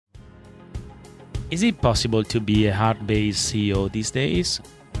Is it possible to be a hard-based CEO these days?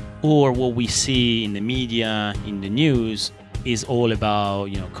 Or what we see in the media, in the news, is all about,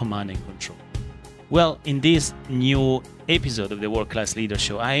 command and control? Well, in this new episode of the World Class Leader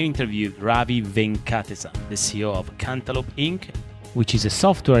Show, I interviewed Ravi Venkatesan, the CEO of Cantaloupe Inc., which is a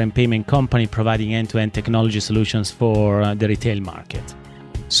software and payment company providing end-to-end technology solutions for the retail market.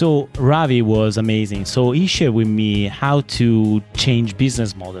 So Ravi was amazing. So he shared with me how to change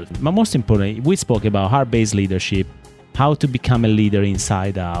business models. But most importantly, we spoke about hard-based leadership, how to become a leader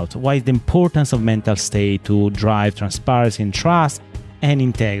inside out, why is the importance of mental state to drive transparency and trust and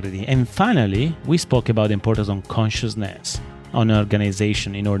integrity. And finally, we spoke about the importance of consciousness on an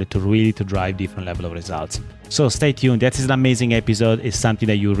organization in order to really drive different level of results. So stay tuned. That is an amazing episode. It's something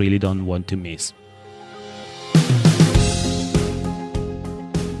that you really don't want to miss.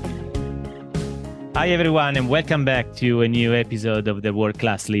 Hi, everyone, and welcome back to a new episode of the World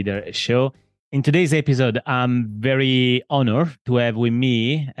Class Leader Show. In today's episode, I'm very honored to have with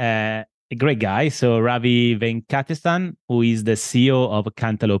me a great guy. So Ravi Venkatesan, who is the CEO of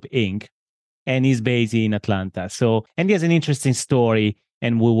Cantaloupe Inc., and he's based in Atlanta. And he has an interesting story,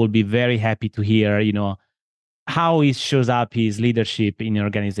 and we will be very happy to hear, how he shows up his leadership in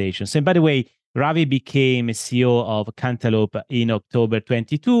organizations. And by the way, Ravi became a CEO of Cantaloupe in October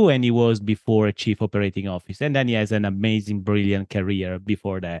 22, and he was before a chief operating officer. And then he has an amazing, brilliant career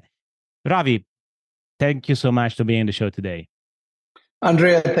before that. Ravi, thank you so much for being on the show today.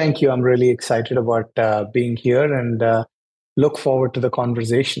 Andrea, thank you. I'm really excited about being here and look forward to the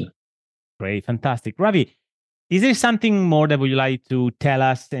conversation. Great, fantastic. Ravi, is there something more that would you like to tell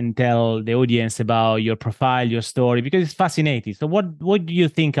us and tell the audience about your profile, your story? Because it's fascinating. So what do you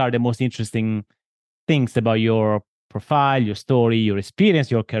think are the most interesting things about your profile, your story, your experience,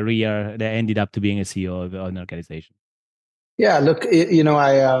 your career that ended up to being a CEO of an organization? Yeah, look,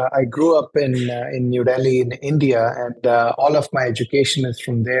 I grew up in New Delhi in India, and all of my education is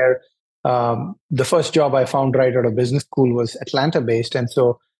from there. The first job I found right out of business school was Atlanta-based, and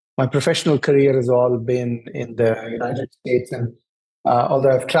so my professional career has all been in the United States. And although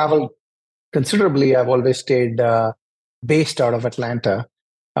I've traveled considerably, I've always stayed based out of Atlanta.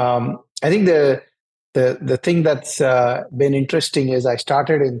 I think the thing that's been interesting is I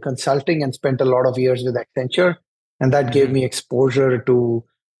started in consulting and spent a lot of years with Accenture. And that gave me exposure to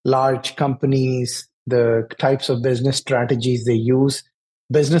large companies, the types of business strategies they use,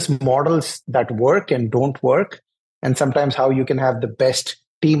 business models that work and don't work, and sometimes how you can have the best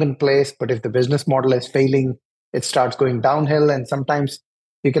team in place. But if the business model is failing, it starts going downhill. And sometimes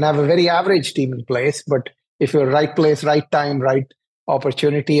you can have a very average team in place, but if you're right place, right time, right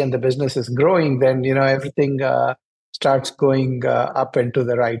opportunity, and the business is growing, then everything starts going up and to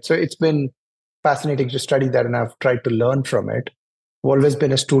the right. So it's been fascinating to study that, and I've tried to learn from it. I've always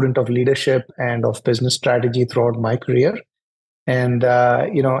been a student of leadership and of business strategy throughout my career, and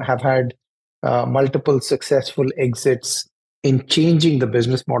have had multiple successful exits in changing the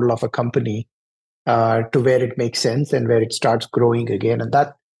business model of a company to where it makes sense and where it starts growing again. And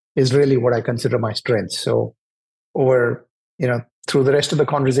that is really what I consider my strengths. So through the rest of the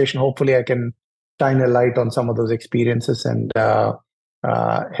conversation, hopefully I can shine a light on some of those experiences and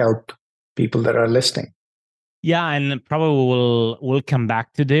help people that are listening. Yeah, and probably we'll come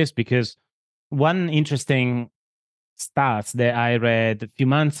back to this, because one interesting stats that I read a few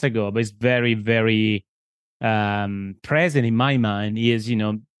months ago, but it's very, very present in my mind, is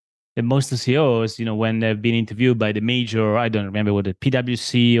that most CEOs, when they've been interviewed by the major, I don't remember what the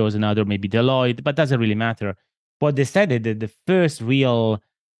PwC or another, maybe Deloitte, but doesn't really matter. What they said is that the first real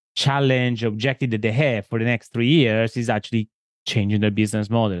challenge, objective that they have for the next 3 years is actually changing their business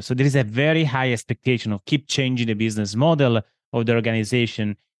model. So there is a very high expectation of keep changing the business model of the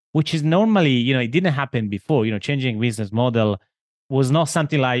organization, which is normally, it didn't happen before. Changing business model was not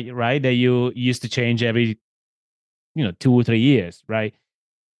something like, right, that you used to change every, 2 or 3 years, right?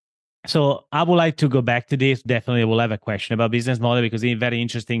 So I would like to go back to this. Definitely we'll have a question about business model, because it's very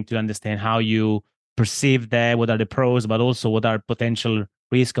interesting to understand how you perceive that, what are the pros, but also what are potential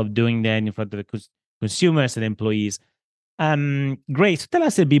risks of doing that in front of the consumers and employees. Great. So tell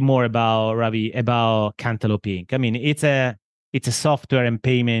us a bit more about, Ravi, about Cantaloupe Inc. I mean, it's a software and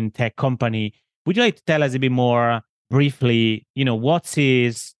payment tech company. Would you like to tell us a bit more briefly, what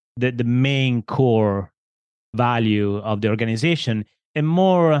is the main core value of the organization? And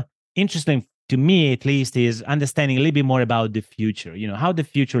more interesting to me, at least, is understanding a little bit more about the future, how the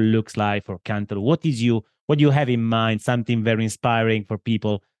future looks like for Cantaloupe. What you have in mind, something very inspiring for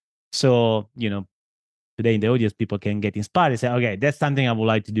people. So, today in the audience, people can get inspired and say, okay, that's something I would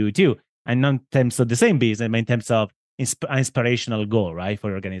like to do too. And not in terms of the same business, but in terms of inspirational goal, right, for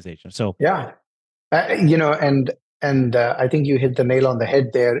your organization. So yeah, And I think you hit the nail on the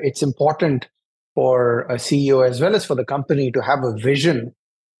head there. It's important for a CEO as well as for the company to have a vision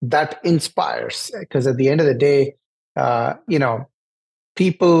that inspires, because at the end of the day,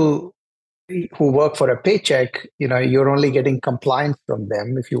 people who work for a paycheck, you're only getting compliance from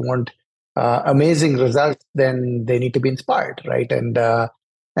them. If you want amazing results, then they need to be inspired, right?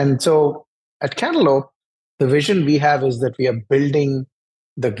 And so at Cantaloupe, the vision we have is that we are building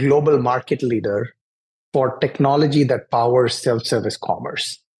the global market leader for technology that powers self-service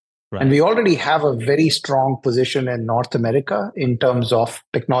commerce. And Right. we already have a very strong position in North America in terms of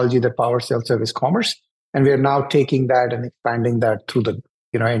technology that powers self-service commerce. And we are now taking that and expanding that through the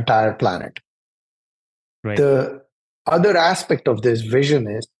entire planet. Right. The other aspect of this vision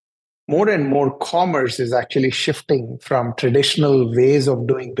is more and more commerce is actually shifting from traditional ways of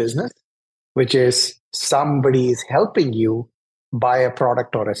doing business, which is somebody is helping you buy a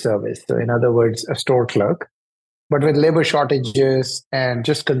product or a service. So, in other words, a store clerk. But with labor shortages and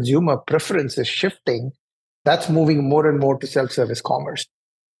just consumer preferences shifting, that's moving more and more to self-service commerce.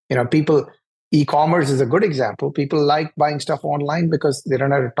 People, e-commerce is a good example. People like buying stuff online because they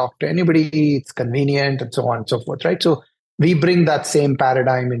don't have to talk to anybody. It's convenient and so on and so forth, right? So we bring that same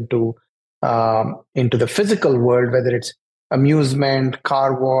paradigm into the physical world, whether it's amusement,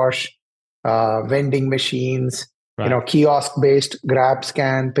 car wash, vending machines, Right. kiosk-based grab,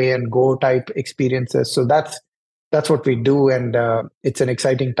 scan, pay and go type experiences. So that's what we do, and it's an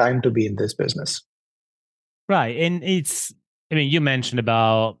exciting time to be in this business. Right. And I mean, you mentioned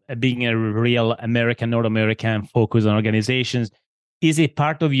about being a real American, North American focus on organizations. Is it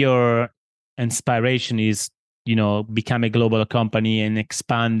part of your inspiration is, become a global company and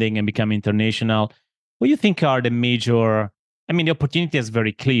expanding and become international? What do you think are the major, I mean, the opportunity is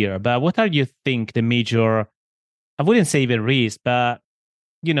very clear, but what are you think the major, I wouldn't say even risk, but,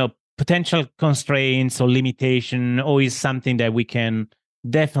 potential constraints or limitation, or is something that we can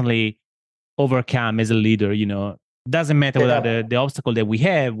definitely overcome as a leader? Doesn't matter what are Yeah, the obstacle that we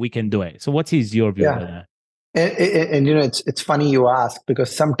have, we can do it. So what is your view about yeah. that? And it's funny you ask,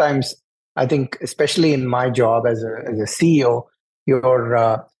 because sometimes I think, especially in my job as a CEO,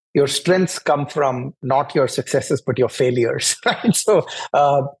 your strengths come from not your successes but your failures, right? So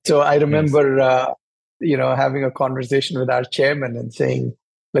I Yes. remember having a conversation with our chairman and saying,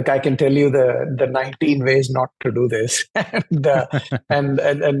 "Look, I can tell you the 19 ways not to do this," and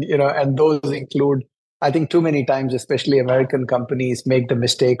those include, I think, too many times, especially American companies make the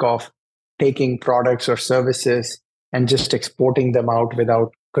mistake of taking products or services and just exporting them out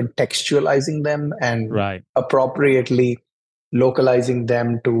without contextualizing them and Right. appropriately localizing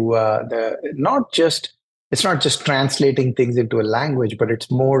them to the not just it's not just translating things into a language, but it's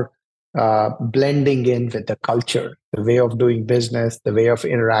more blending in with the culture, the way of doing business, the way of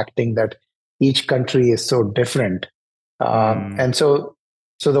interacting, that each country is so different. Mm, And so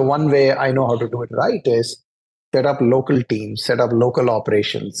the one way I know how to do it right is set up local teams, set up local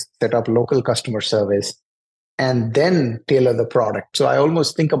operations, set up local customer service, and then tailor the product. So I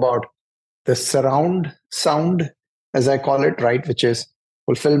almost think about the surround sound, as I call it, right, which is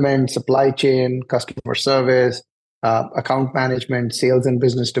fulfillment, supply chain, customer service, account management, sales and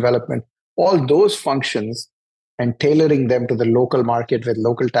business development, all those functions, and tailoring them to the local market with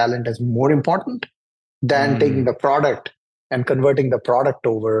local talent is more important than taking mm. the product and converting the product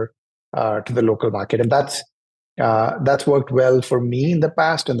over to the local market. And that's worked well for me in the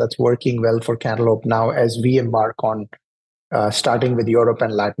past, and that's working well for Cantaloupe now as we embark on starting with Europe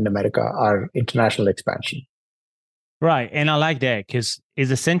and Latin America, our international expansion. Right. And I like that because it's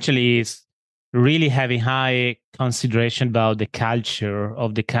essentially is really having high consideration about the culture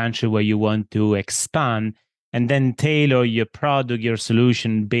of the country where you want to expand, and then tailor your product, your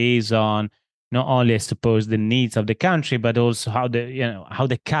solution based on not only, I suppose, the needs of the country, but also how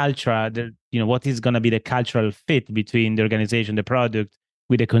the culture, what is going to be the cultural fit between the organization, the product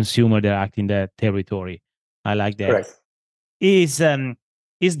with the consumer that act in that territory. I like that. Correct.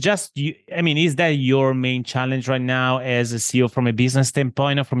 Is just you, I mean, is that your main challenge right now as a CEO from a business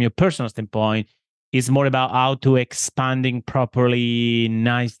standpoint, or from your personal standpoint? Is more about how to expanding properly,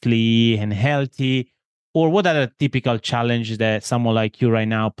 nicely and healthy? Or what are the typical challenges that someone like you right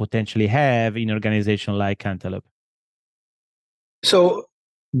now potentially have in an organization like Cantaloupe? So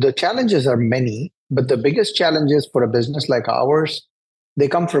the challenges are many, but the biggest challenges for a business like ours, they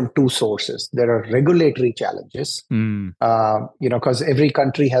come from two sources. There are regulatory challenges, Mm, because every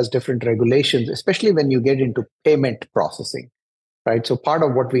country has different regulations, especially when you get into payment processing, right? So part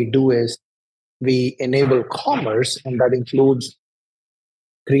of what we do is we enable commerce, and that includes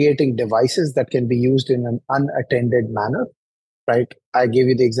creating devices that can be used in an unattended manner, right? I gave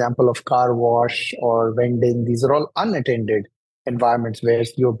you the example of car wash or vending. These are all unattended environments where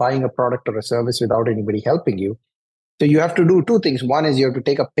you're buying a product or a service without anybody helping you. So you have to do two things. One is you have to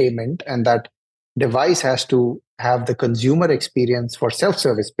take a payment, and that device has to have the consumer experience for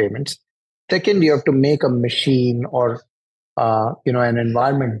self-service payments. Second, you have to make a machine or an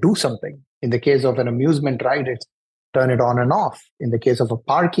environment do something. In the case of an amusement ride, it's turn it on and off. In the case of a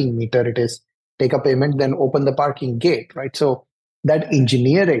parking meter, it is take a payment, then open the parking gate, right? So that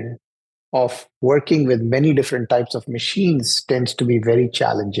engineering of working with many different types of machines tends to be very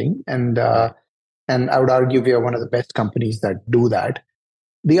challenging. And I would argue we are one of the best companies that do that.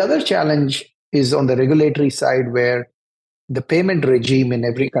 The other challenge is on the regulatory side, where the payment regime in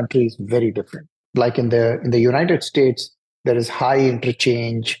every country is very different. Like in the United States, there is high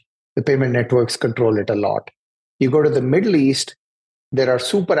interchange. The payment networks control it a lot. You go to the Middle East, there are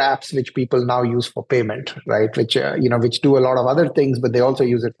super apps which people now use for payment, right? Which do a lot of other things, but they also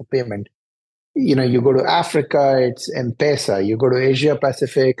use it for payment. You go to Africa, it's M-Pesa. You go to Asia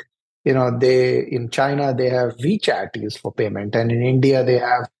Pacific, they in China they have WeChat used for payment, and in India they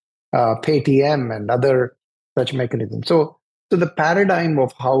have Paytm and other such mechanisms. So the paradigm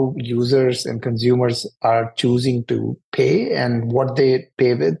of how users and consumers are choosing to pay and what they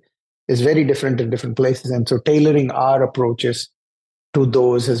pay with is very different in different places, and so tailoring our approaches to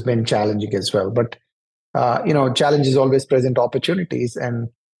those has been challenging as well. But challenges always present opportunities, and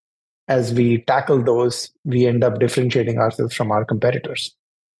as we tackle those, we end up differentiating ourselves from our competitors.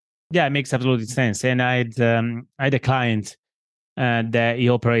 Yeah, it makes absolute sense. And I had a client that he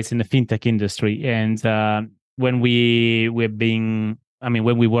operates in the fintech industry, and when we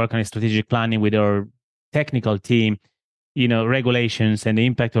work on strategic planning with our technical team, regulations and the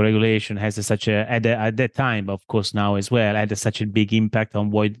impact of regulation has at that time, of course now as well, had such a big impact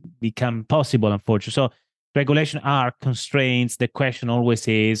on what become possible, unfortunately. So regulation are constraints. The question always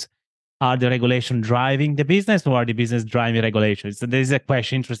is, are the regulation driving the business, or are the business driving regulation? So there's a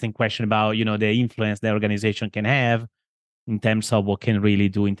interesting question about, the influence the organization can have in terms of what can really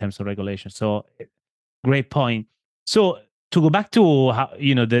do in terms of regulation. So great point. So to go back to how,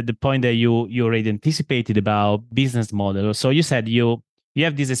 the point that you already anticipated about business model. So you said you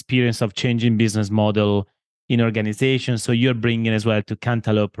have this experience of changing business model in organizations. So you're bringing as well to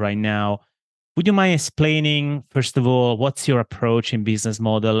Cantaloupe right now. Would you mind explaining, first of all, what's your approach in business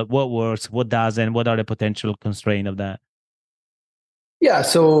model? What works, what doesn't, what are the potential constraints of that? Yeah,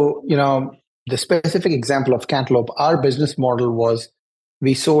 so the specific example of Cantaloupe, our business model was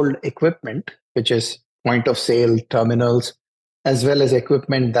we sold equipment, which is point of sale terminals, as well as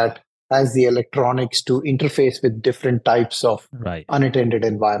equipment that has the electronics to interface with different types of unattended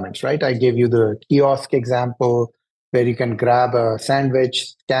environments, right? I gave you the kiosk example where you can grab a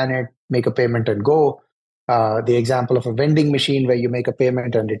sandwich, scan it, make a payment and go. The example of a vending machine where you make a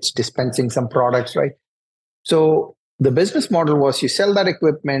payment and it's dispensing some products, right? So the business model was you sell that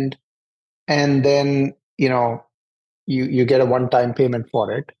equipment, and then you get a one-time payment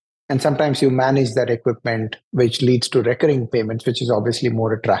for it. And sometimes you manage that equipment, which leads to recurring payments, which is obviously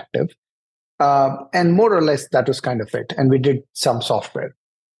more attractive. And more or less, that was kind of it. And we did some software.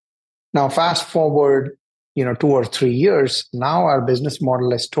 Now, fast forward, 2 or 3 years, now our business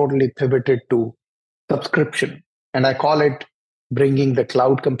model has totally pivoted to subscription. And I call it bringing the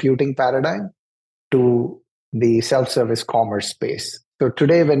cloud computing paradigm to the self-service commerce space. So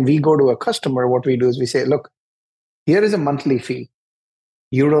today, when we go to a customer, what we do is we say, look, here is a monthly fee.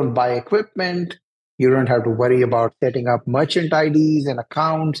 You don't buy equipment. You don't have to worry about setting up merchant IDs and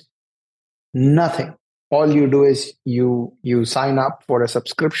accounts. Nothing. All you do is you sign up for a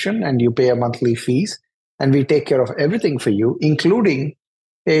subscription and you pay a monthly fees, and we take care of everything for you, including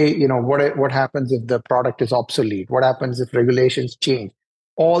what happens if the product is obsolete? What happens if regulations change?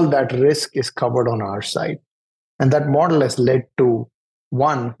 All that risk is covered on our side. And that model has led to,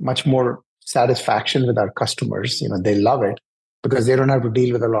 one, much more satisfaction with our customers. They love it because they don't have to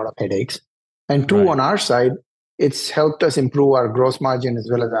deal with a lot of headaches. And two, on our side, it's helped us improve our gross margin as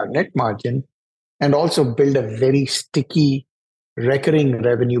well as our net margin, and also build a very sticky, recurring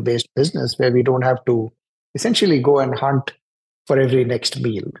revenue-based business where we don't have to essentially go and hunt for every next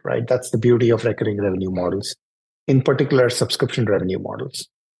meal, right? That's the beauty of recurring revenue models, in particular subscription revenue models.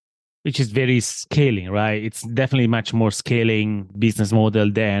 Which is very scaling, right? It's definitely much more scaling business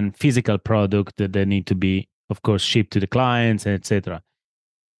model than physical product that they need to be, of course, shipped to the clients, etc.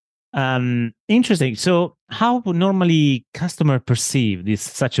 Interesting. So how would normally customer perceive this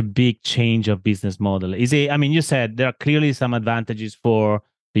such a big change of business model? You said there are clearly some advantages for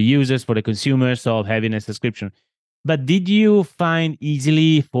the users, for the consumers of having a subscription. But did you find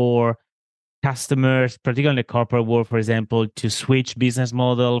easily for customers, particularly in the corporate world, for example, to switch business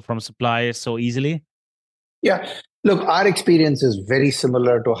model from suppliers so easily? Yeah. Look, our experience is very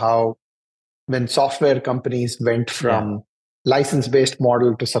similar to how when software companies went Yeah. from license-based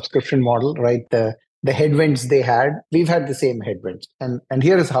model to subscription model, right? The headwinds they had, we've had the same headwinds. And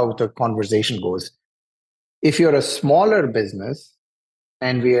here is how the conversation goes. If you're a smaller business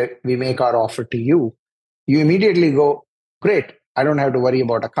and we make our offer to you, you immediately go, great, I don't have to worry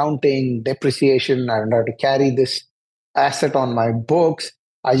about accounting, depreciation, I don't have to carry this asset on my books.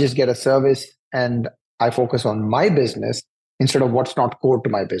 I just get a service and I focus on my business instead of what's not core to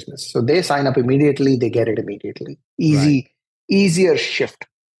my business. So they sign up immediately, they get it immediately. Right. Easier shift.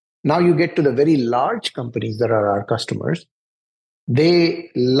 Now you get to the very large companies that are our customers. They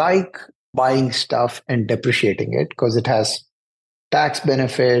like buying stuff and depreciating it because it has tax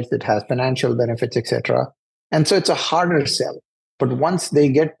benefits, it has financial benefits, etc. And so it's a harder sell. But once they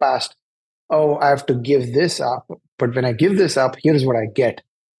get past, oh, I have to give this up. But when I give this up, here's what I get.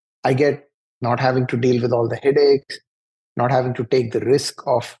 I get not having to deal with all the headaches, not having to take the risk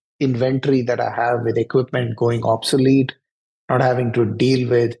of inventory that I have with equipment going obsolete, not having to deal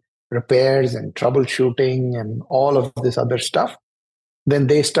with repairs and troubleshooting and all of this other stuff, then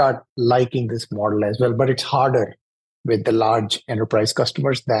they start liking this model as well. But it's harder with the large enterprise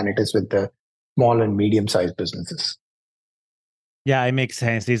customers than it is with the small and medium sized businesses. Yeah, it makes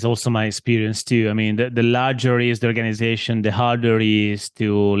sense. It's also my experience too. I mean, the larger is the organization, the harder it is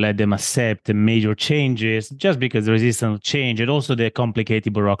to let them accept the major changes just because the resistance to change and also the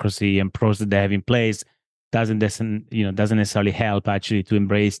complicated bureaucracy and process they have in place doesn't necessarily help actually to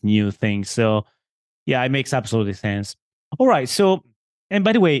embrace new things. So yeah, it makes absolutely sense. All right. So, and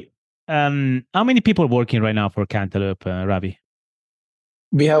by the way, how many people working right now for Cantaloupe, Ravi?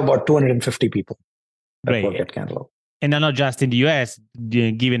 We have about 250 people that work Great. at Cantaloupe. And not just in the US,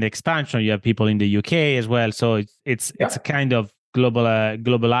 given the expansion, you have people in the UK as well. So it's a kind of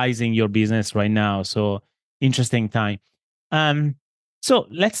globalizing your business right now. So interesting time. So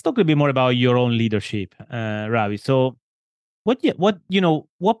let's talk a bit more about your own leadership, Ravi. So what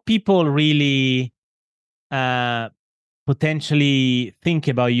people really uh, potentially think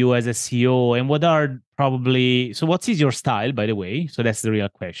about you as a CEO, and what are probably what is your style, by the way? So that's the real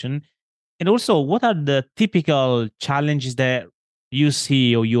question. And also, what are the typical challenges that you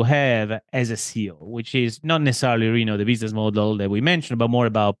see or you have as a CEO, which is not necessarily, the business model that we mentioned, but more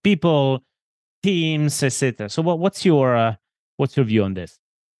about people, teams, etc. So, what's your view on this?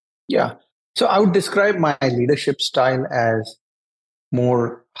 Yeah. So I would describe my leadership style as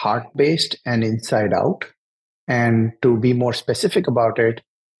more heart based and inside out. And to be more specific about it,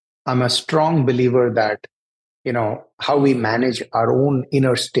 I'm a strong believer that how we manage our own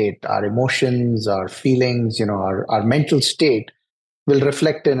inner state, our emotions, our feelings, our mental state will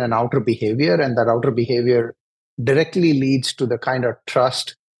reflect in an outer behavior, and that outer behavior directly leads to the kind of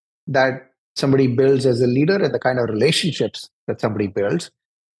trust that somebody builds as a leader and the kind of relationships that somebody builds,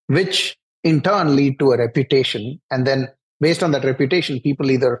 which in turn lead to a reputation. And then based on that reputation,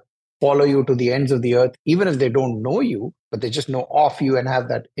 people either follow you to the ends of the earth, even if they don't know you, but they just know of you and have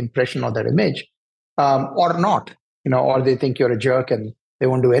that impression or that image, or not, or they think you're a jerk and they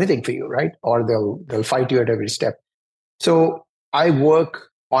won't do anything for you, right? Or they'll fight you at every step. So I work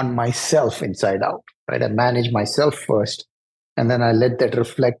on myself inside out, right? I manage myself first, and then I let that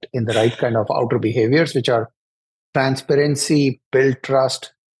reflect in the right kind of outer behaviors, which are transparency, build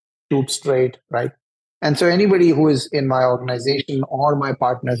trust, shoot straight, right? And so anybody who is in my organization or my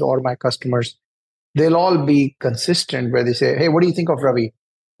partners or my customers, they'll all be consistent where they say, hey, what do you think of Ravi?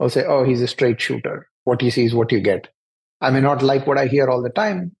 I'll say, oh, he's a straight shooter. What you see is what you get. I may not like what I hear all the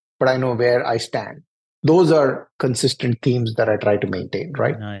time, but I know where I stand. Those are consistent themes that I try to maintain,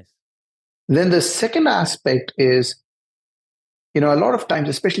 right? Nice. Then the second aspect is, a lot of times,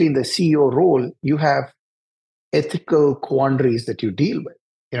 especially in the CEO role, you have ethical quandaries that you deal with.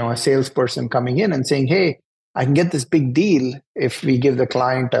 A salesperson coming in and saying, hey, I can get this big deal if we give the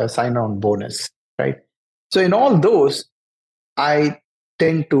client a sign on bonus, right? So in all those, I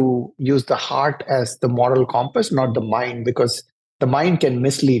tend to use the heart as the moral compass, not the mind, because the mind can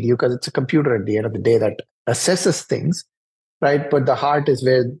mislead you because it's a computer at the end of the day that assesses things, right? But the heart is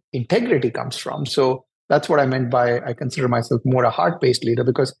where integrity comes from. So that's what I meant by I consider myself more a heart-based leader,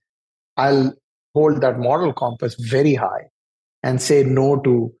 because I'll hold that moral compass very high and say no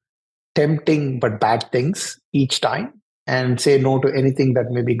to tempting but bad things each time, and say no to anything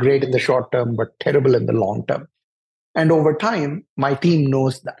that may be great in the short term but terrible in the long term. And over time, my team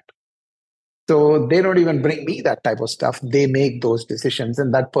knows that. So they don't even bring me that type of stuff. They make those decisions,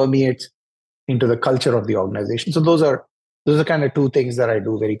 and that permeates into the culture of the organization. So those are those are kind of two things that I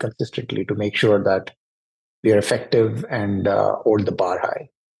do very consistently to make sure that we are effective and hold the bar high.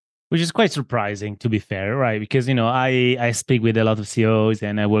 Which is quite surprising, to be fair, right? Because I speak with a lot of CEOs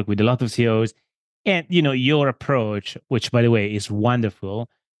and I work with a lot of CEOs, and your approach, which by the way is wonderful,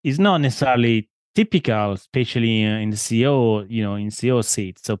 is not necessarily typical, especially in the CEO, in CEO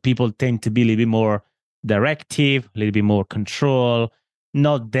seats. So people tend to be a little bit more directive, a little bit more control,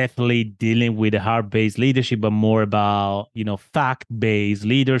 not definitely dealing with the hard-based leadership, but more about fact-based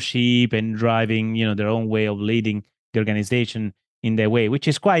leadership and driving their own way of leading the organization in their way, which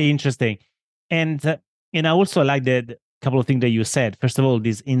is quite interesting. And I also like the couple of things that you said. First of all,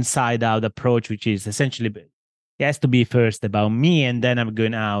 this inside out approach, which is essentially it has to be first about me, and then I'm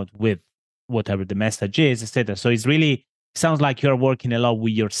going out with whatever the message is, etc. So it's really sounds like you're working a lot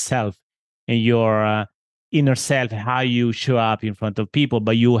with yourself and your inner self, how you show up in front of people,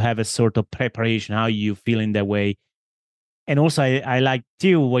 but you have a sort of preparation, how you feel in that way. And also, I like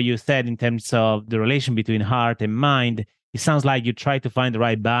too what you said in terms of the relation between heart and mind. It sounds like you try to find the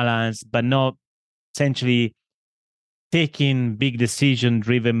right balance, but not essentially taking big decision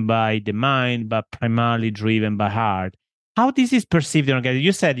driven by the mind, but primarily driven by heart. How this is perceived in organization?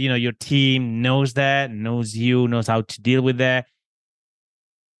 You said your team knows that, knows you, knows how to deal with that.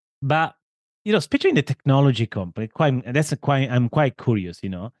 But especially in the technology company, I'm quite curious.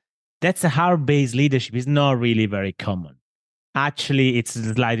 That's a heart-based leadership is not really very common. Actually, it's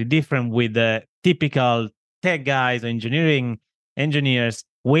slightly different with the typical tech guys or engineers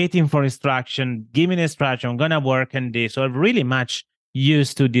waiting for instruction, give me instruction, I'm gonna work on this. So I'm really much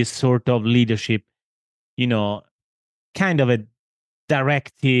used to this sort of leadership, you know, kind of a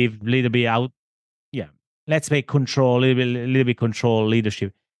directive, little bit out, yeah. Let's say control, little bit control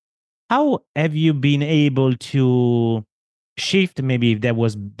leadership. How have you been able to shift? Maybe if that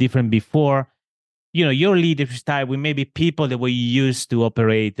was different before, your leadership style with maybe people that were used to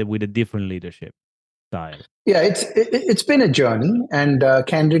operate with a different leadership style. Yeah, it's been a journey, and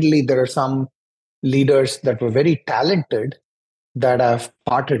candidly, there are some leaders that were very talented that I've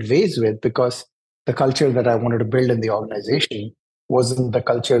parted ways with because the culture that I wanted to build in the organization wasn't the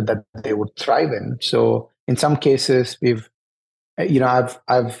culture that they would thrive in. So in some cases,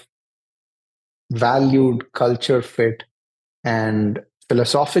 I've valued culture fit and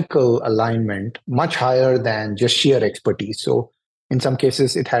philosophical alignment much higher than just sheer expertise. So in some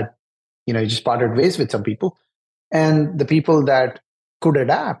cases, it had, you just parted ways with some people. And the people that could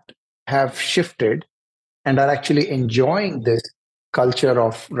adapt have shifted and are actually enjoying this culture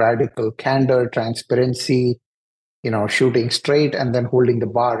of radical candor, transparency, shooting straight and then holding the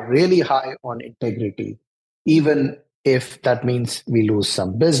bar really high on integrity, even if that means we lose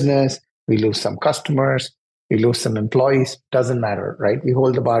some business, we lose some customers, we lose some employees, doesn't matter, right? We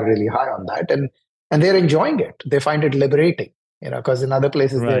hold the bar really high on that, and they're enjoying it. They find it liberating, because in other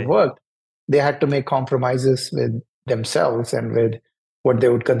places they've Right. worked, they had to make compromises with themselves and with what they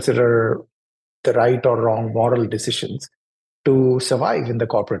would consider the right or wrong moral decisions to survive in the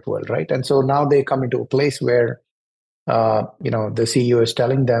corporate world, right? And so now they come into a place where the CEO is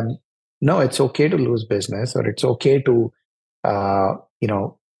telling them, no, it's okay to lose business or it's okay to, uh, you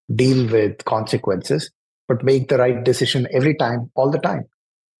know, deal with consequences, but make the right decision every time, all the time.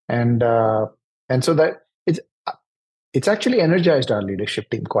 And so that it's actually energized our leadership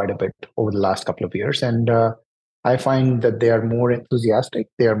team quite a bit over the last couple of years. And I find that they are more enthusiastic,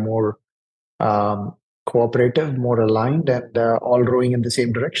 they are more cooperative, more aligned, and all rowing in the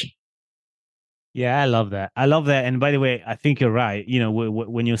same direction. Yeah, I love that. I love that. And by the way, I think you're right.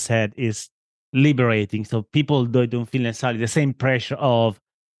 When you said is liberating, so people don't feel necessarily the same pressure of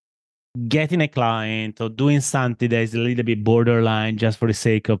getting a client or doing something that is a little bit borderline just for the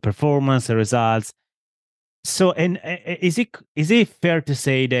sake of performance and results. So, and is it fair to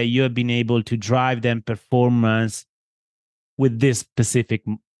say that you have been able to drive them performance with this specific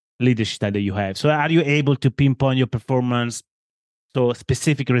leadership style that you have? So, are you able to pinpoint your performance, so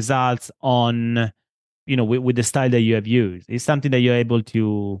specific results on, with the style that you have used? Is something that you're able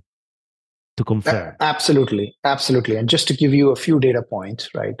to confirm? Absolutely, absolutely. And just to give you a few data points,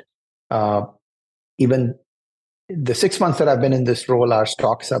 right? Uh, Even the 6 months that I've been in this role, our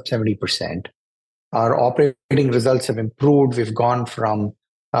stock's up 70%. Our operating results have improved. We've gone from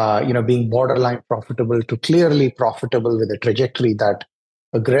being borderline profitable to clearly profitable with a trajectory that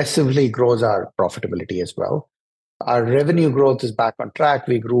aggressively grows our profitability as well. Our revenue growth is back on track.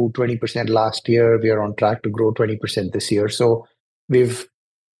 We grew 20% last year. We are on track to grow 20% this year. So we've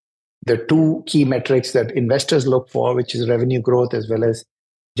the two key metrics that investors look for, which is revenue growth as well as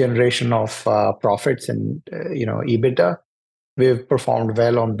generation of profits and EBITDA. We've performed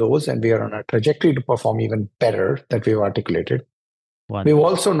well on those, and we are on a trajectory to perform even better that we've articulated. We've Wonderful.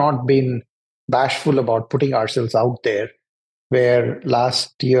 also not been bashful about putting ourselves out there, where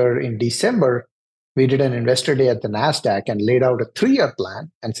last year in December, we did an investor day at the NASDAQ and laid out a 3-year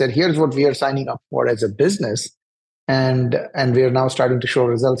plan and said, here's what we are signing up for as a business. And we are now starting to show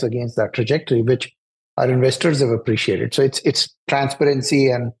results against that trajectory, which our investors have appreciated. So it's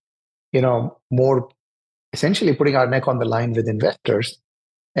transparency and, more essentially putting our neck on the line with investors.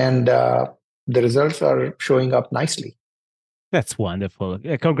 And the results are showing up nicely. That's wonderful.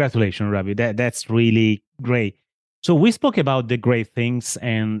 Congratulations, Ravi. That's really great. So we spoke about the great things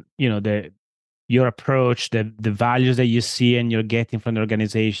and your approach, the values that you see and you're getting from the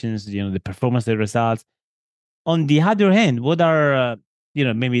organizations, the performance, the results. On the other hand, what are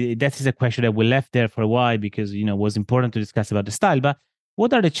maybe that is a question that we left there for a while because it was important to discuss about the style, but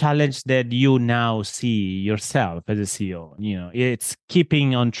what are the challenges that you now see yourself as a CEO? It's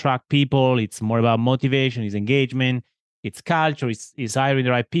keeping on track people, it's more about motivation, it's engagement, it's culture, it's hiring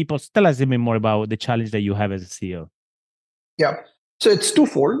the right people. So tell us a bit more about the challenge that you have as a CEO. Yeah. So it's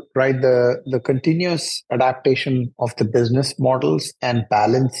twofold, right? The continuous adaptation of the business models and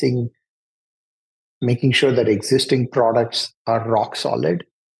balancing, making sure that existing products are rock solid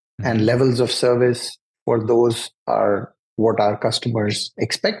and levels of service for those are what our customers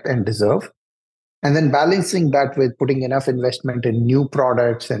expect and deserve. And then balancing that with putting enough investment in new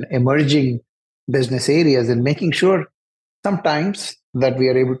products and emerging business areas and making sure sometimes that we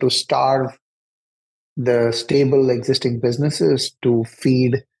are able to starve the stable existing businesses to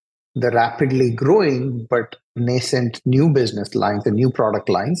feed the rapidly growing but nascent new business lines and new product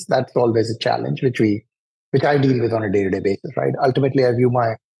lines. That's always a challenge, which I deal with on a day-to-day basis, right? Ultimately, I view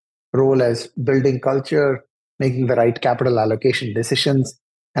my role as building culture, making the right capital allocation decisions,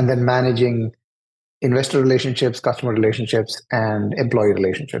 and then managing investor relationships, customer relationships, and employee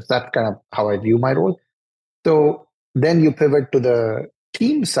relationships. That's kind of how I view my role. So then you pivot to the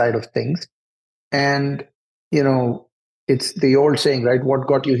team side of things. And, it's the old saying, right? What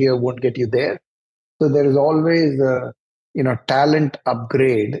got you here won't get you there. So there is always talent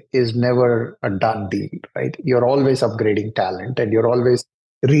upgrade is never a done deal, right? You're always upgrading talent and you're always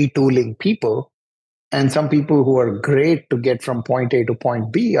retooling people. And some people who are great to get from point A to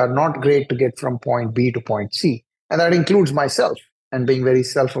point B are not great to get from point B to point C. And that includes myself and being very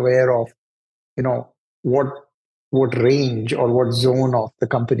self-aware of, what what range or what zone of the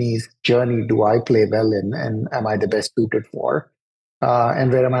company's journey do I play well in, and am I the best suited for,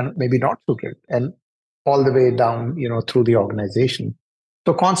 and where am I maybe not suited, and all the way down, through the organization.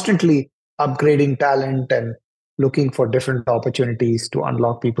 So constantly upgrading talent and looking for different opportunities to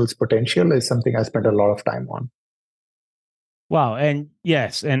unlock people's potential is something I spend a lot of time on. Wow, and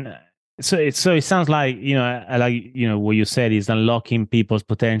yes, and so it sounds like I like what you said is unlocking people's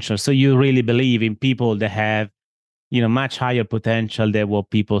potential. So you really believe in people that have much higher potential than what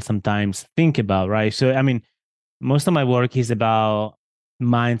people sometimes think about, right? So I mean, most of my work is about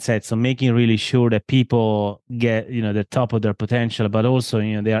mindset, so making really sure that people get the top of their potential, but also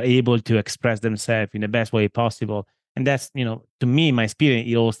they are able to express themselves in the best way possible. And that's to me, my experience,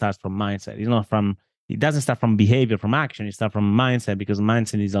 it all starts from mindset. It doesn't start from behavior, from action. It starts from mindset, because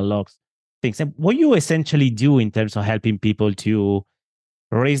mindset is unlocks things. And what you essentially do in terms of helping people to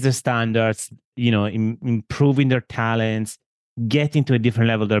raise the standards, improving their talents, getting to a different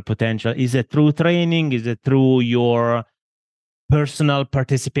level of their potential, is it through training? Is it through your personal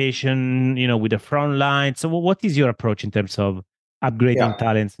participation, with the front line? So what is your approach in terms of upgrading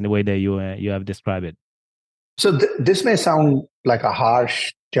talents in the way that you have described it? So this may sound like a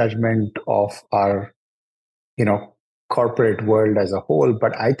harsh judgment of our, corporate world as a whole,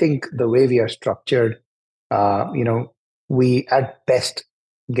 but I think the way we are structured, we at best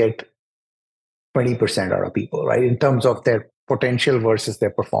get 20% out of people, right, in terms of their potential versus their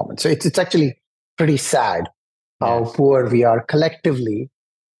performance. So it's actually pretty sad how poor we are collectively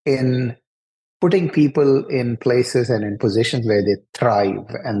in putting people in places and in positions where they thrive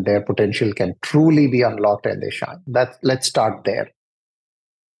and their potential can truly be unlocked and they shine. Let's start there.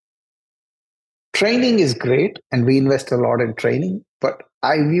 Training is great, and we invest a lot in training, but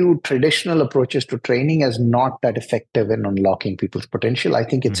I view traditional approaches to training as not that effective in unlocking people's potential. I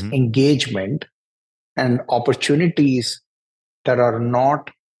think it's engagement and opportunities that are not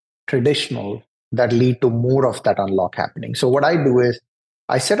traditional that lead to more of that unlock happening. So what I do is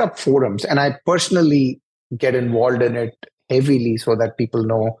I set up forums, and I personally get involved in it heavily so that people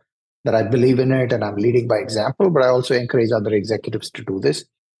know that I believe in it and I'm leading by example, but I also encourage other executives to do this.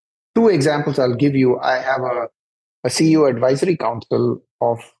 2 examples I'll give you. I have a CEO advisory council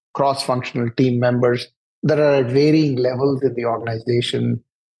of cross-functional team members that are at varying levels in the organization,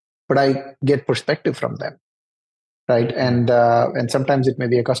 but I get perspective from them, right? And sometimes it may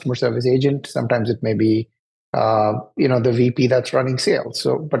be a customer service agent, sometimes it may be the VP that's running sales.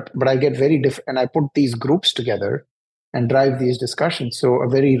 So, but I get very different, and I put these groups together and drive these discussions. So a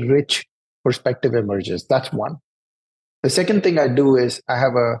very rich perspective emerges. That's one. The second thing I do is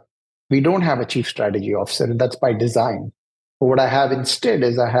we don't have a chief strategy officer, and that's by design. But what I have instead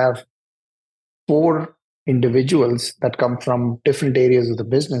is I have four individuals that come from different areas of the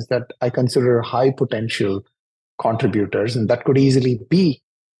business that I consider high potential contributors, and that could easily be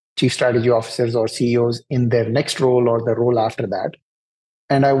chief strategy officers or CEOs in their next role or the role after that.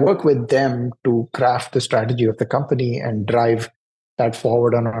 And I work with them to craft the strategy of the company and drive that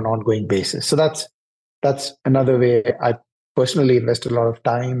forward on an ongoing basis. So that's another way I personally invest a lot of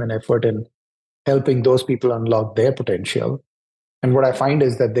time and effort in helping those people unlock their potential. And what I find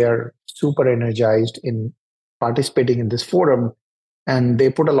is that they're super energized in participating in this forum, and they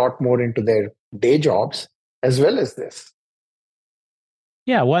put a lot more into their day jobs as well as this.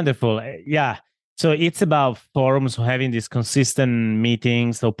 Yeah, wonderful. Yeah. So it's about forums, having these consistent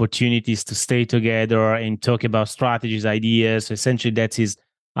meetings, opportunities to stay together and talk about strategies, ideas. So essentially, that is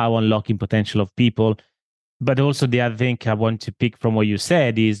our unlocking potential of people. But also the other thing I want to pick from what you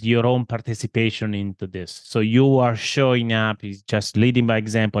said is your own participation into this. So you are showing up, is just leading by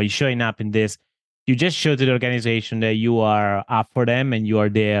example. You're showing up in this. You just show to the organization that you are up for them and you are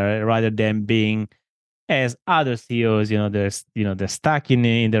there rather than being as other CEOs, they're stuck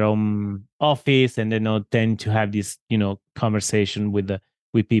in their own office and they don't tend to have this, conversation with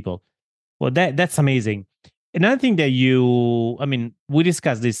people. Well, that's amazing. Another thing that we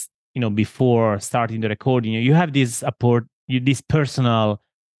discussed this, before starting the recording. You have this personal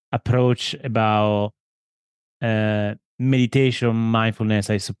approach about meditation, mindfulness.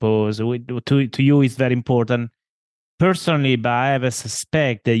 I suppose to you is very important personally, but I have a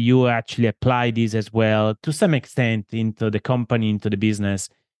suspect that you actually apply this as well to some extent into the company, into the business.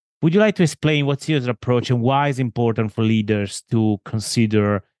 Would you like to explain what's your approach and why it's important for leaders to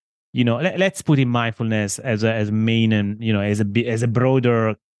consider, let's put in mindfulness as main and as a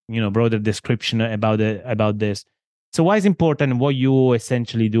broader, broader description about this. So why is important what you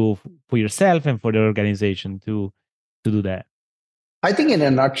essentially do for yourself and for the organization to do that? I think in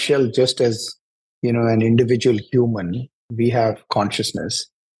a nutshell, just as an individual human, we have consciousness,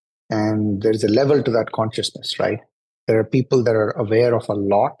 and there's a level to that consciousness, right? There are people that are aware of a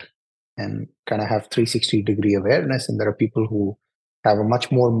lot and kind of have 360-degree awareness, and there are people who have a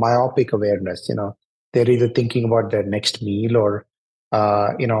much more myopic awareness. They're either thinking about their next meal or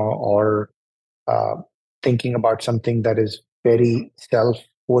uh, thinking about something that is very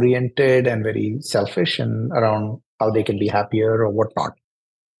self-oriented and very selfish and around how they can be happier or whatnot.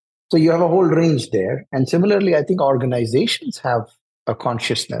 So you have a whole range there. And similarly, I think organizations have a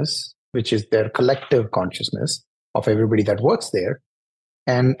consciousness, which is their collective consciousness of everybody that works there,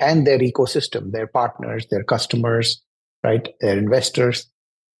 and their ecosystem, their partners, their customers, right, their investors.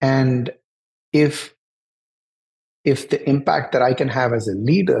 And if the impact that I can have as a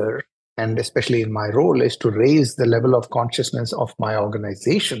leader, and especially in my role, is to raise the level of consciousness of my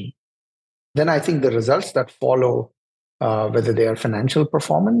organization, then I think the results that follow, whether they are financial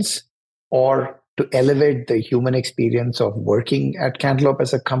performance or to elevate the human experience of working at Cantaloupe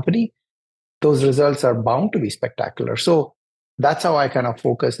as a company, those results are bound to be spectacular. So that's how I kind of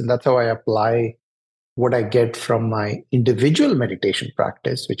focus, and that's how I apply what I get from my individual meditation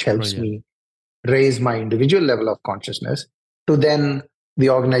practice, which helps me raise my individual level of consciousness, to then the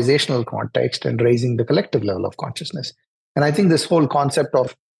organizational context and raising the collective level of consciousness. And I think this whole concept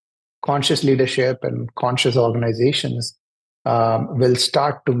of conscious leadership and conscious organizations will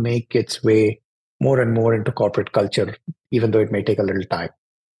start to make its way more and more into corporate culture, even though it may take a little time.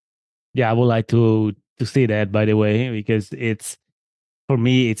 Yeah, I would like to see that, by the way, because it's, for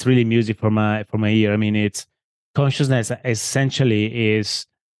me, it's really music for my ear. I mean, it's consciousness essentially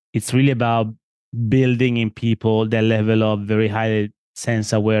it's really about building in people that level of very high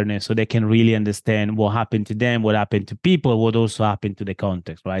sense awareness so they can really understand what happened to them, what happened to people, what also happened to the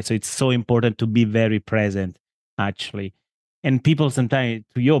context, right? So it's so important to be very present, actually. And people sometimes,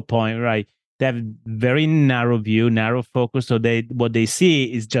 to your point, right, they have very narrow view, narrow focus. So what they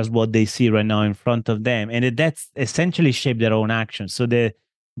see is just what they see right now in front of them. And that's essentially shape their own actions. So the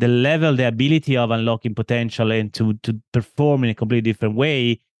level, the ability of unlocking potential and to perform in a completely different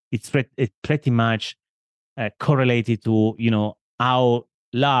way, it's pretty much correlated to, how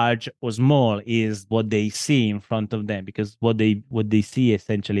large or small is what they see in front of them, because what they see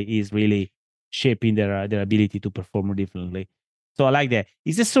essentially is really shaping their ability to perform differently. So I like that.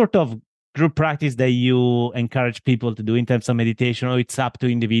 Is this sort of group practice that you encourage people to do in terms of meditation, or it's up to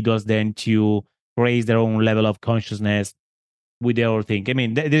individuals then to raise their own level of consciousness with their own thing? I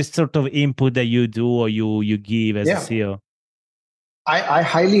mean, there's sort of input that you do or you give as a Yeah. CEO. I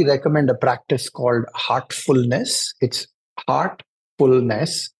highly recommend a practice called heartfulness. It's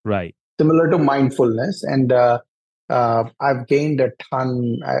heartfulness, Right. similar to mindfulness. And I've gained a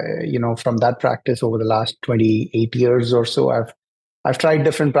ton, from that practice over the last 28 years or so. I've tried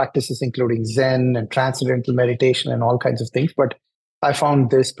different practices, including Zen and transcendental meditation and all kinds of things. But I found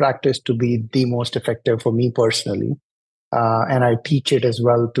this practice to be the most effective for me personally. And I teach it as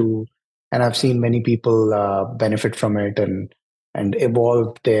well and I've seen many people benefit from it and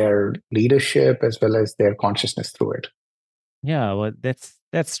evolve their leadership as well as their consciousness through it. Yeah, well,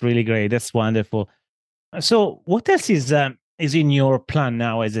 that's really great. That's wonderful. So, what else is in your plan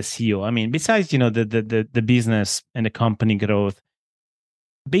now as a CEO? I mean, besides the business and the company growth,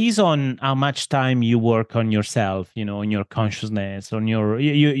 based on how much time you work on yourself, on your consciousness, on your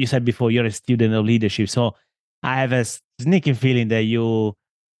you said before you're a student of leadership. So, I have a sneaking feeling that you're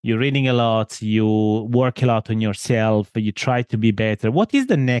reading a lot, you work a lot on yourself, you try to be better. What is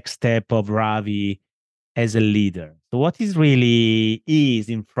the next step of Ravi as a leader? So what is really is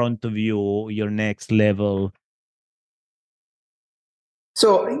in front of you, your next level?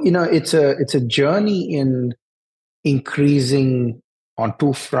 So, it's a journey in increasing on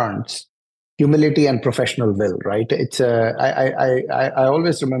two fronts, humility and professional will, right? I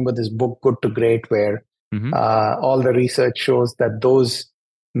always remember this book Good to Great, where Mm-hmm. all the research shows that those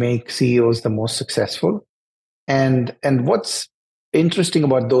make CEOs the most successful. And what's interesting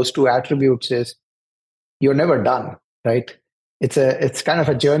about those two attributes is you're never done, right? It's kind of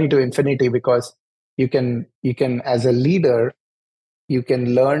a journey to infinity, because you can as a leader, you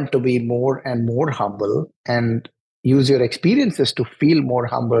can learn to be more and more humble and use your experiences to feel more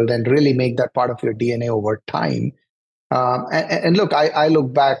humbled and really make that part of your DNA over time. And look, I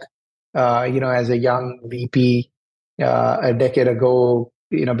look back, as a young VP a decade ago,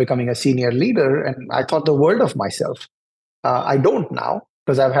 becoming a senior leader, and I thought the world of myself. I don't now,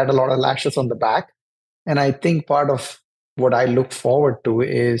 because I've had a lot of lashes on the back. And I think part of what I look forward to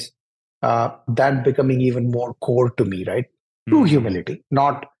is that becoming even more core to me, right? True Mm. humility,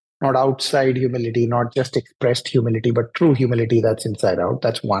 not outside humility, not just expressed humility, but true humility that's inside out.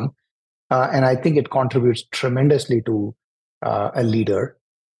 That's one. And I think it contributes tremendously to a leader.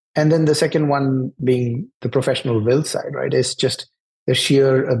 And then the second one being the professional will side, right? It's just the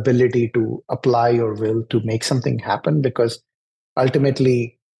sheer ability to apply your will to make something happen, because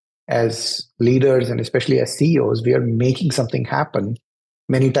ultimately, as leaders and especially as CEOs, we are making something happen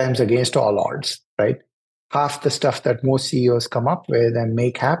many times against all odds, right? Half the stuff that most CEOs come up with and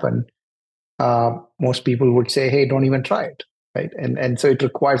make happen, most people would say, hey, don't even try it, right? And so it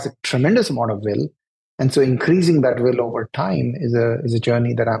requires a tremendous amount of will. And so increasing that will over time is a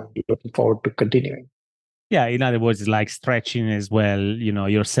journey that I'm looking forward to continuing. Yeah, in other words, it's like stretching as well,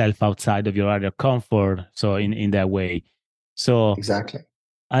 yourself outside of your area of comfort. So in that way. So Exactly.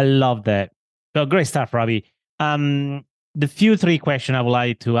 I love that. So great stuff, Ravi. Um, the few three questions I would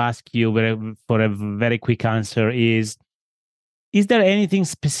like to ask you for a very quick answer is there anything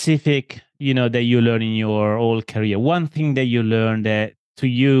specific, that you learn in your whole career? One thing that you learned that to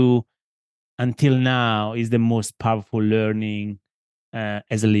you until now is the most powerful learning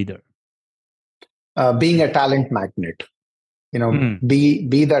as a leader? Being a talent magnet, Mm,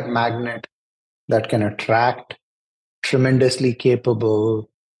 be that magnet that can attract tremendously capable,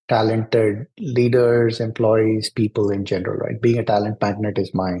 talented leaders, employees, people in general, right? Being a talent magnet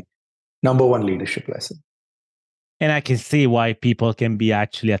is my number one leadership lesson. and I can see why people can be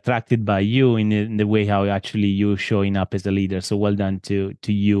actually attracted by you in the way how actually you showing up as a leader. So well done to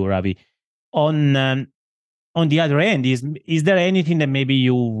you, Ravi. On um, on the other end, is there anything that maybe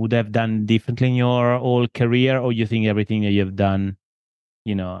you would have done differently in your whole career, or you think everything that you've done,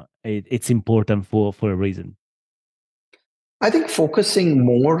 it's important for a reason? I think focusing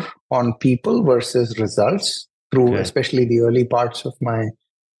more on people versus results through Okay. especially the early parts of my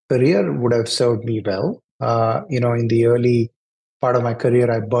career would have served me well. In the early part of my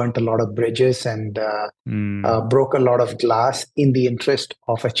career, I burnt a lot of bridges and Mm, broke a lot of glass in the interest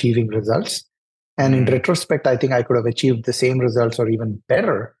of achieving results. And in mm. retrospect, I think I could have achieved the same results or even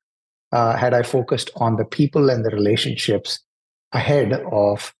better had I focused on the people and the relationships ahead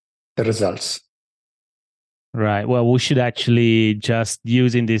of the results. Right. Well, we should actually just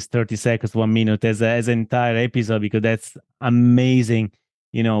use in this 30 seconds, 1 minute as an entire episode, because that's amazing,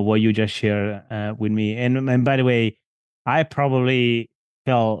 what you just shared with me. And by the way, I probably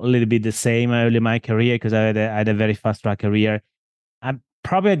felt a little bit the same early in my career because I had a very fast track career.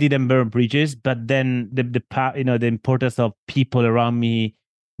 probably I didn't burn bridges, but then the importance of people around me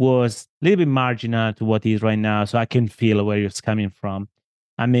was a little bit marginal to what is right now. So I can feel where you're coming from.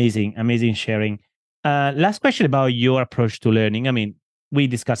 Amazing sharing. Last question about your approach to learning. I mean, we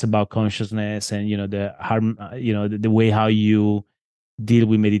discussed about consciousness and the harm, the way how you deal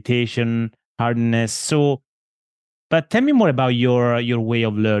with meditation, hardness. So, but tell me more about your way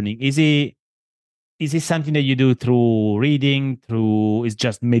of learning. Is it something that you do through reading, through it's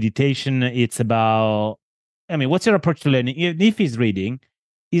just meditation? It's about, I mean, what's your approach to learning? If it's reading,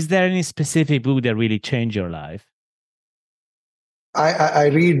 is there any specific book that really changed your life? I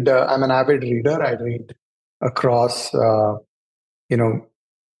read, I'm an avid reader. I read across,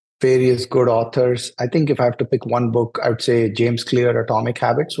 various good authors. I think if I have to pick one book, I would say James Clear, Atomic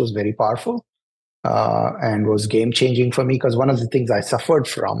Habits was very powerful and was game changing for me, because one of the things I suffered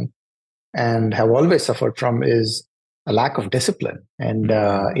from and have always suffered from is a lack of discipline. And,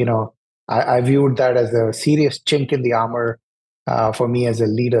 I viewed that as a serious chink in the armor for me as a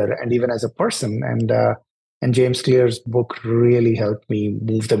leader and even as a person. And James Clear's book really helped me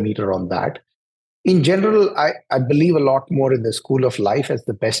move the meter on that. In general, I believe a lot more in the school of life as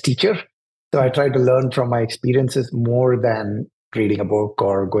the best teacher. So I try to learn from my experiences more than reading a book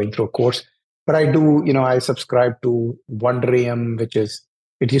or going through a course. But I do, I subscribe to Wondrium,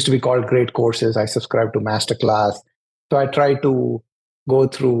 it used to be called Great Courses. I subscribe to Masterclass. So I try to go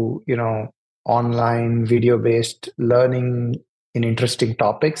through, online video-based learning in interesting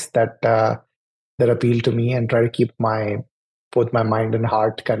topics that appeal to me, and try to keep both my mind and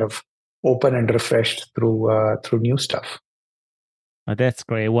heart kind of open and refreshed through new stuff. Oh, that's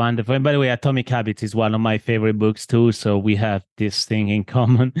great. Wonderful. And by the way, Atomic Habits is one of my favorite books too. So we have this thing in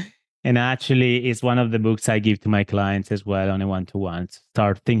common. And actually, it's one of the books I give to my clients as well on a one-to-one.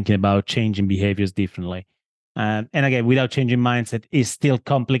 Start thinking about changing behaviors differently. And again, without changing mindset, it's still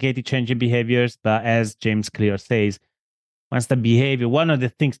complicated changing behaviors. But as James Clear says, once the behavior, one of the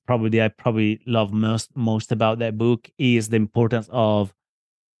things I probably love most about that book is the importance of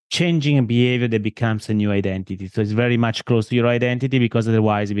changing a behavior that becomes a new identity. So it's very much close to your identity, because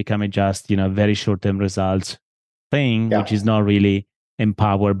otherwise it becomes just, very short-term results thing, which is not really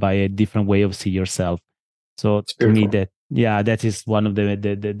empowered by a different way of see yourself. So to me, that is one of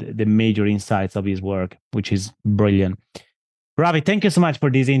the major insights of his work, which is brilliant. Ravi, thank you so much for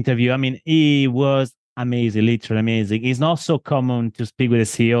this interview. I mean, it was amazing, literally amazing. It's not so common to speak with a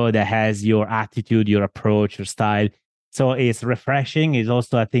CEO that has your attitude, your approach, your style. So it's refreshing. It's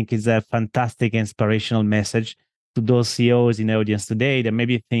also, I think, is a fantastic inspirational message to those CEOs in the audience today that may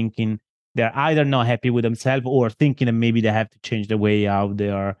be thinking they're either not happy with themselves or thinking that maybe they have to change the way how they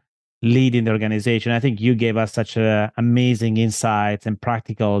are leading the organization. I think you gave us such amazing insights and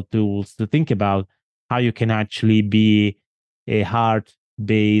practical tools to think about how you can actually be a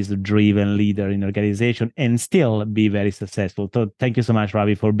heart-based, driven leader in the organization and still be very successful. So thank you so much,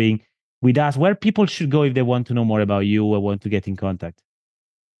 Ravi, for being with us. Where people should go if they want to know more about you or want to get in contact?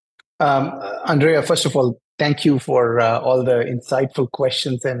 Andrea, first of all, thank you for all the insightful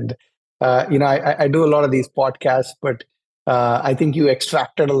questions. And, I do a lot of these podcasts, but I think you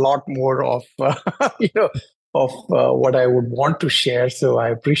extracted a lot more of, what I would want to share. So I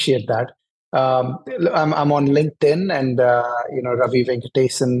appreciate that. I'm on LinkedIn, and, Ravi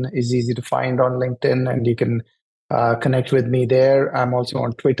Venkatesan is easy to find on LinkedIn, and you can connect with me there. I'm also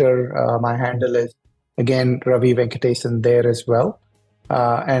on Twitter. My handle is, again, Ravi Venkatesan there as well.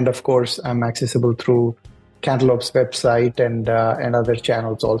 And of course, I'm accessible through Cantaloupe's website and other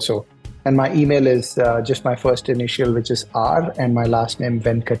channels also. And my email is just my first initial, which is R, and my last name,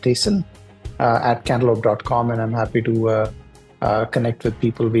 Venkatesan, at cantaloupe.com. And I'm happy to connect with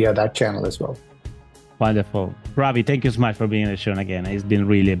people via that channel as well. Wonderful. Ravi, thank you so much for being on the show again. It's been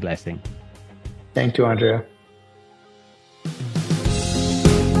really a blessing. Thank you, Andrea.